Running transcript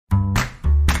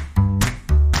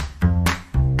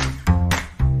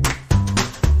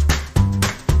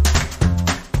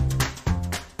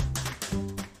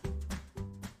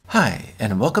Hi,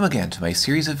 and welcome again to my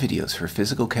series of videos for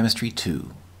Physical Chemistry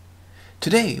 2.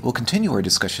 Today, we'll continue our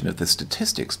discussion of the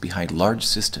statistics behind large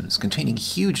systems containing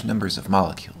huge numbers of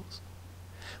molecules.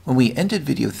 When we ended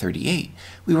video 38,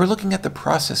 we were looking at the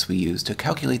process we use to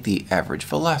calculate the average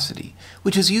velocity,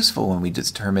 which is useful when we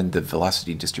determine the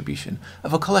velocity distribution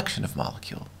of a collection of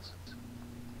molecules.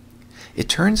 It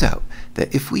turns out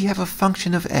that if we have a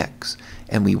function of x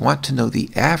and we want to know the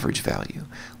average value,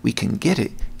 we can get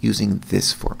it using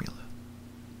this formula.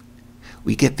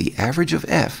 We get the average of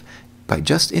f by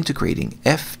just integrating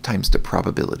f times the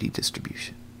probability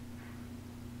distribution.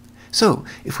 So,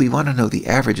 if we want to know the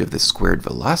average of the squared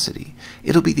velocity,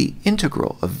 it'll be the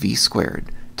integral of v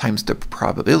squared times the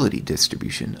probability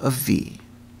distribution of v.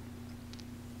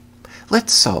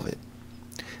 Let's solve it.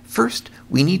 First,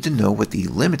 we need to know what the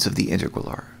limits of the integral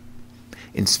are.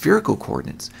 In spherical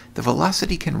coordinates, the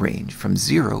velocity can range from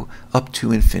 0 up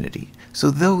to infinity, so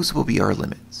those will be our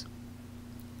limits.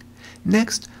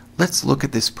 Next, let's look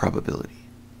at this probability.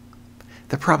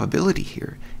 The probability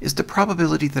here is the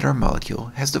probability that our molecule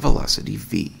has the velocity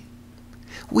v.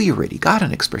 We already got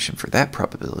an expression for that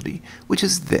probability, which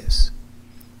is this.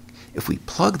 If we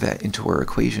plug that into our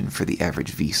equation for the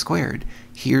average v squared,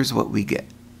 here's what we get.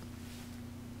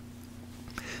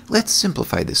 Let's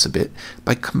simplify this a bit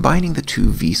by combining the two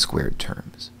v squared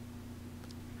terms.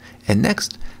 And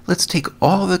next, let's take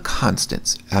all the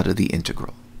constants out of the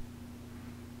integral.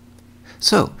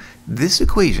 So, this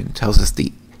equation tells us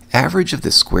the average of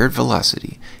the squared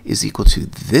velocity is equal to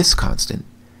this constant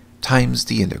times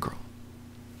the integral.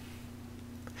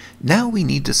 Now we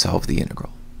need to solve the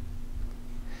integral.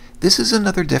 This is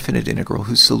another definite integral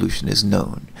whose solution is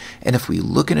known, and if we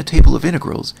look in a table of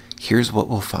integrals, here's what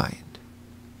we'll find.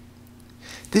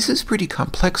 This is pretty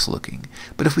complex looking,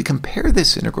 but if we compare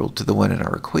this integral to the one in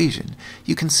our equation,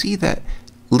 you can see that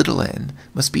little n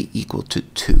must be equal to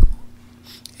 2,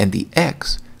 and the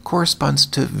x corresponds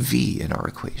to v in our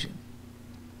equation.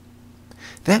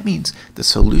 That means the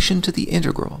solution to the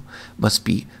integral must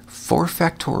be 4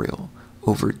 factorial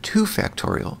over 2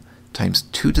 factorial times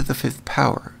 2 to the 5th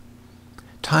power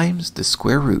times the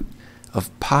square root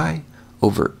of pi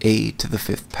over a to the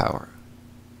 5th power.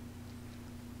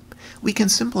 We can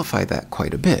simplify that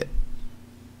quite a bit.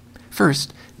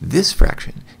 First, this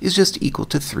fraction is just equal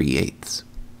to 3/8.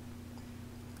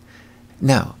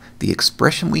 Now, the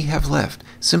expression we have left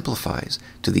simplifies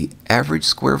to the average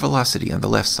square velocity on the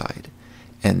left side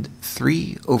and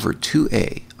 3 over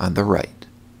 2a on the right.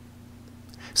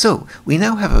 So, we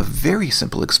now have a very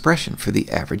simple expression for the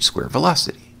average square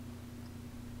velocity.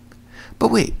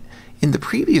 But wait, in the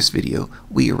previous video,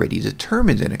 we already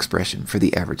determined an expression for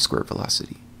the average square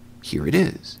velocity. Here it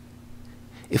is.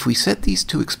 If we set these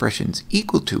two expressions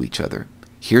equal to each other,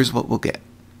 here's what we'll get.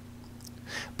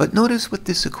 But notice what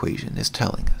this equation is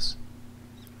telling us.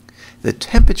 The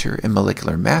temperature and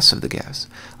molecular mass of the gas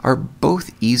are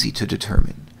both easy to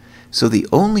determine, so the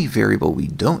only variable we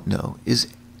don't know is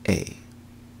A.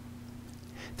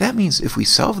 That means if we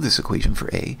solve this equation for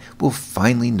A, we'll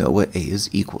finally know what A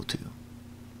is equal to.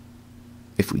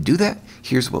 If we do that,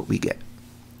 here's what we get.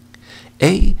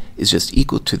 A is just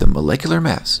equal to the molecular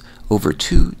mass over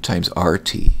 2 times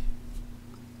RT.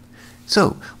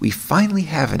 So, we finally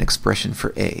have an expression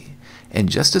for A, and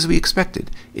just as we expected,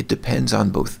 it depends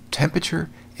on both temperature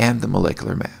and the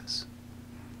molecular mass.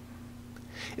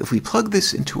 If we plug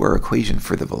this into our equation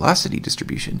for the velocity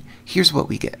distribution, here's what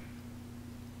we get.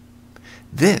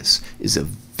 This is a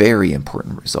very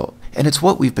important result, and it's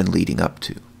what we've been leading up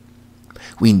to.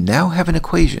 We now have an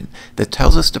equation that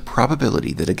tells us the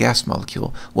probability that a gas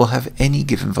molecule will have any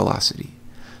given velocity.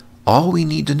 All we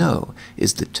need to know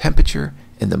is the temperature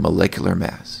and the molecular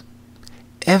mass.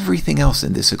 Everything else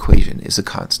in this equation is a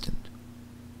constant.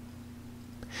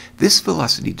 This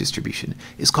velocity distribution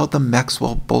is called the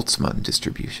Maxwell-Boltzmann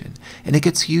distribution, and it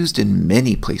gets used in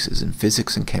many places in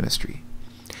physics and chemistry.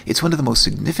 It's one of the most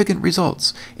significant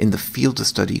results in the field of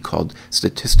study called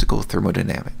statistical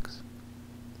thermodynamics.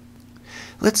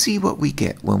 Let's see what we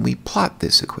get when we plot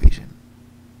this equation.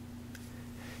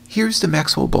 Here's the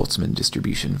Maxwell-Boltzmann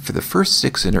distribution for the first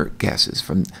 6 inert gases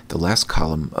from the last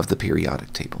column of the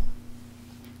periodic table.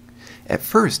 At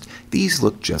first, these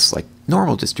look just like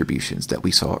normal distributions that we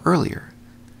saw earlier,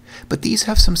 but these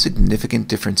have some significant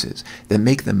differences that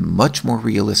make them much more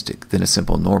realistic than a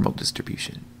simple normal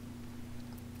distribution.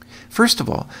 First of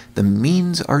all, the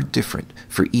means are different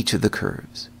for each of the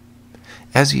curves.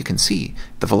 As you can see,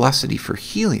 the velocity for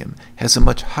helium has a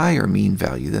much higher mean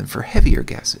value than for heavier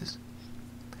gases.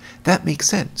 That makes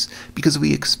sense, because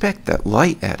we expect that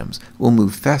light atoms will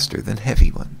move faster than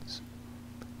heavy ones.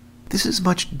 This is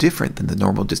much different than the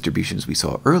normal distributions we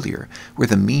saw earlier, where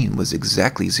the mean was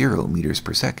exactly 0 meters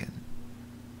per second.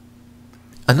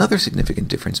 Another significant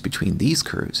difference between these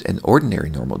curves and ordinary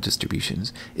normal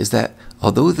distributions is that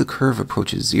although the curve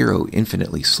approaches 0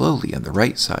 infinitely slowly on the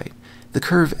right side, the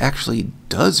curve actually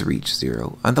does reach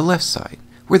 0 on the left side,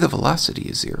 where the velocity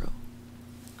is 0.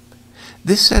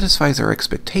 This satisfies our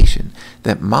expectation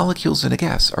that molecules in a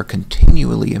gas are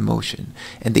continually in motion,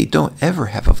 and they don't ever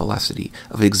have a velocity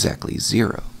of exactly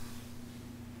 0.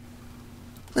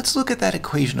 Let's look at that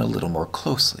equation a little more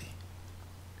closely.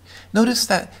 Notice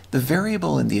that the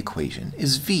variable in the equation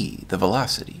is v, the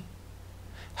velocity.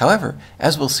 However,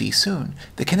 as we'll see soon,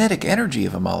 the kinetic energy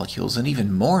of a molecule is an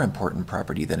even more important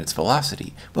property than its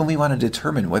velocity when we want to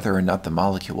determine whether or not the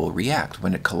molecule will react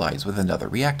when it collides with another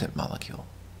reactant molecule.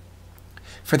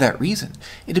 For that reason,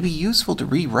 it would be useful to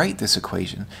rewrite this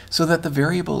equation so that the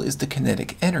variable is the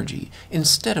kinetic energy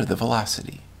instead of the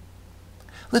velocity.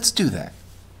 Let's do that.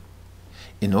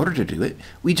 In order to do it,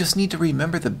 we just need to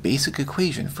remember the basic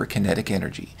equation for kinetic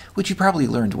energy, which you probably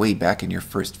learned way back in your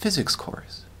first physics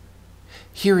course.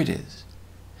 Here it is.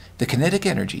 The kinetic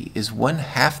energy is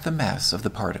 1/2 the mass of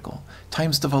the particle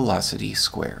times the velocity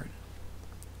squared.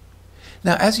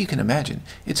 Now, as you can imagine,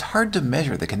 it's hard to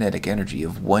measure the kinetic energy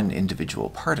of one individual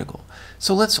particle,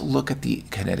 so let's look at the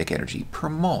kinetic energy per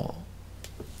mole.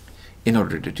 In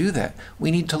order to do that, we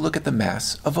need to look at the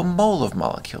mass of a mole of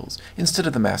molecules instead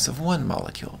of the mass of one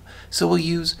molecule, so we'll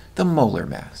use the molar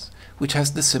mass, which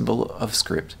has the symbol of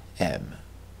script m.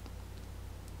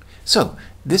 So,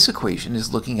 this equation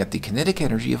is looking at the kinetic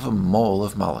energy of a mole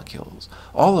of molecules,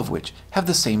 all of which have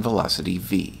the same velocity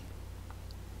v.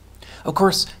 Of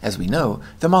course, as we know,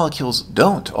 the molecules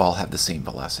don't all have the same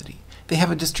velocity. They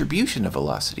have a distribution of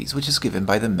velocities, which is given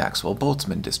by the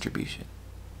Maxwell-Boltzmann distribution.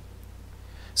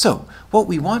 So, what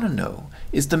we want to know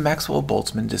is the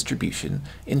Maxwell-Boltzmann distribution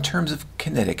in terms of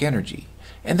kinetic energy,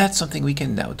 and that's something we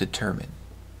can now determine.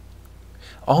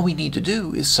 All we need to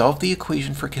do is solve the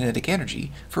equation for kinetic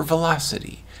energy for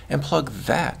velocity and plug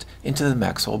that into the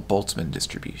Maxwell-Boltzmann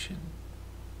distribution.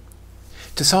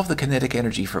 To solve the kinetic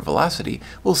energy for velocity,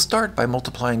 we'll start by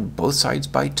multiplying both sides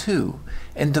by 2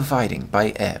 and dividing by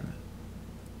m.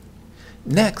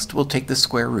 Next, we'll take the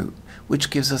square root, which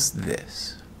gives us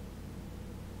this.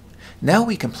 Now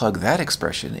we can plug that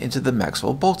expression into the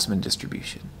Maxwell-Boltzmann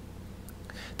distribution.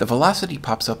 The velocity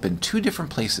pops up in 2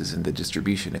 different places in the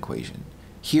distribution equation,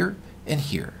 here and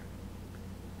here.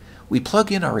 We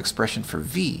plug in our expression for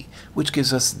v, which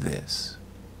gives us this.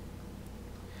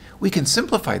 We can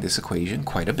simplify this equation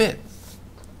quite a bit.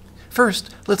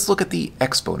 First, let's look at the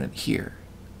exponent here.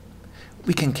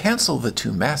 We can cancel the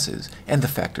 2 masses and the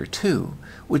factor 2,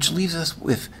 which leaves us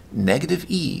with negative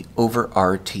e over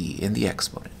RT in the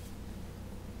exponent.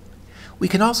 We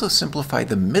can also simplify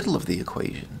the middle of the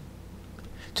equation.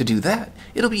 To do that,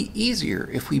 it'll be easier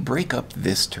if we break up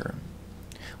this term.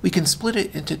 We can split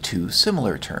it into 2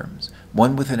 similar terms,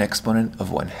 one with an exponent of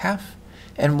 1/2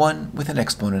 and one with an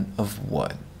exponent of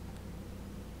 1.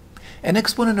 An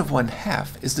exponent of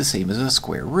 1/2 is the same as a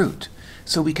square root,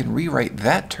 so we can rewrite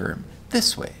that term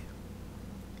this way.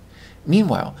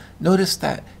 Meanwhile, notice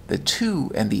that the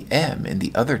 2 and the m in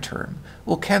the other term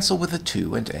will cancel with the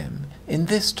 2 and m in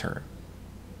this term.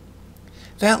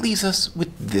 That leaves us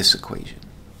with this equation.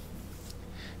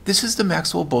 This is the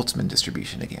Maxwell-Boltzmann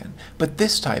distribution again, but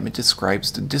this time it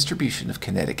describes the distribution of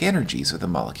kinetic energies of the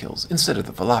molecules instead of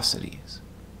the velocities.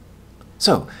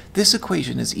 So, this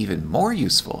equation is even more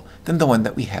useful than the one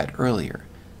that we had earlier.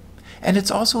 And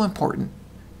it's also important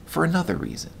for another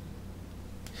reason.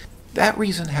 That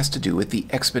reason has to do with the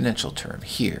exponential term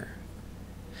here.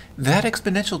 That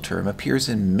exponential term appears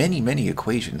in many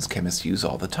equations chemists use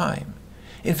all the time.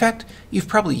 In fact, you've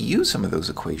probably used some of those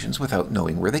equations without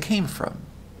knowing where they came from.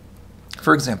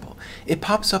 For example, it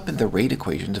pops up in the rate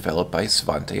equation developed by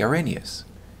Svante Arrhenius.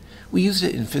 We used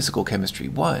it in Physical Chemistry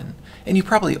 1, and you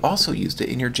probably also used it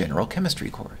in your general chemistry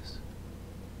course.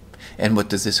 And what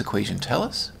does this equation tell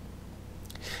us?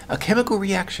 A chemical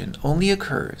reaction only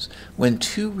occurs when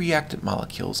 2 reactant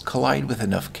molecules collide with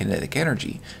enough kinetic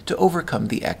energy to overcome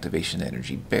the activation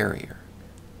energy barrier.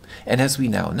 And as we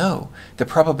now know, the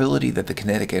probability that the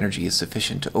kinetic energy is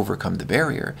sufficient to overcome the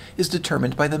barrier is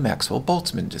determined by the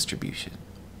Maxwell-Boltzmann distribution.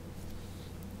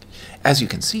 As you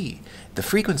can see, the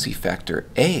frequency factor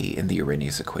A in the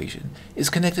Arrhenius equation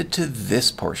is connected to this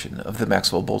portion of the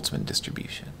Maxwell-Boltzmann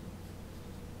distribution.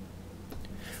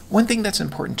 One thing that's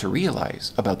important to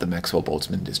realize about the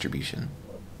Maxwell-Boltzmann distribution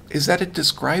is that it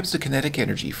describes the kinetic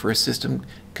energy for a system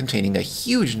containing a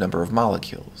huge number of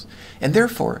molecules, and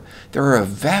therefore there are a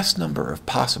vast number of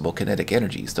possible kinetic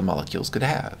energies the molecules could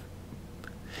have.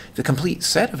 the complete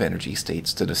set of energy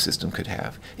states that a system could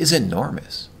have is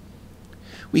enormous.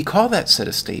 We call that set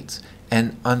of states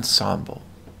an ensemble.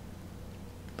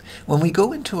 When we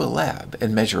go into a lab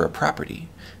and measure a property,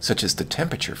 such as the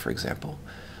temperature, for example,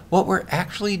 what we're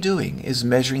actually doing is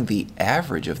measuring the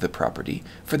average of the property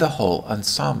for the whole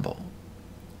ensemble.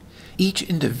 Each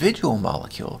individual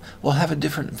molecule will have a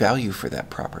different value for that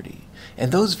property,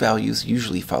 and those values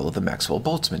usually follow the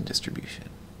Maxwell-Boltzmann distribution.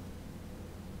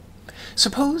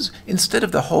 Suppose, instead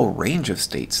of the whole range of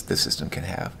states the system can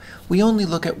have, we only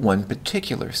look at one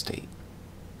particular state.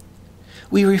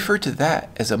 We refer to that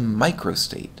as a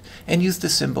microstate and use the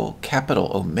symbol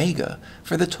capital omega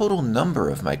for the total number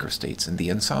of microstates in the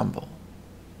ensemble.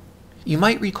 You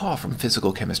might recall from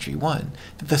Physical Chemistry 1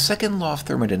 that the second law of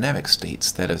thermodynamics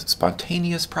states that a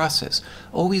spontaneous process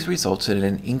always results in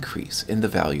an increase in the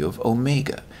value of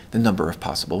omega, the number of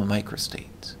possible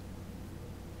microstates.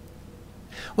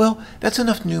 Well, that's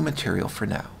enough new material for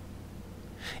now.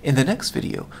 In the next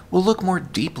video, we'll look more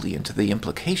deeply into the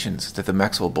implications that the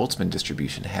Maxwell-Boltzmann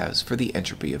distribution has for the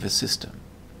entropy of a system.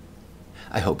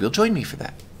 I hope you'll join me for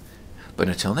that. But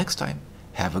until next time,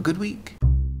 have a good week.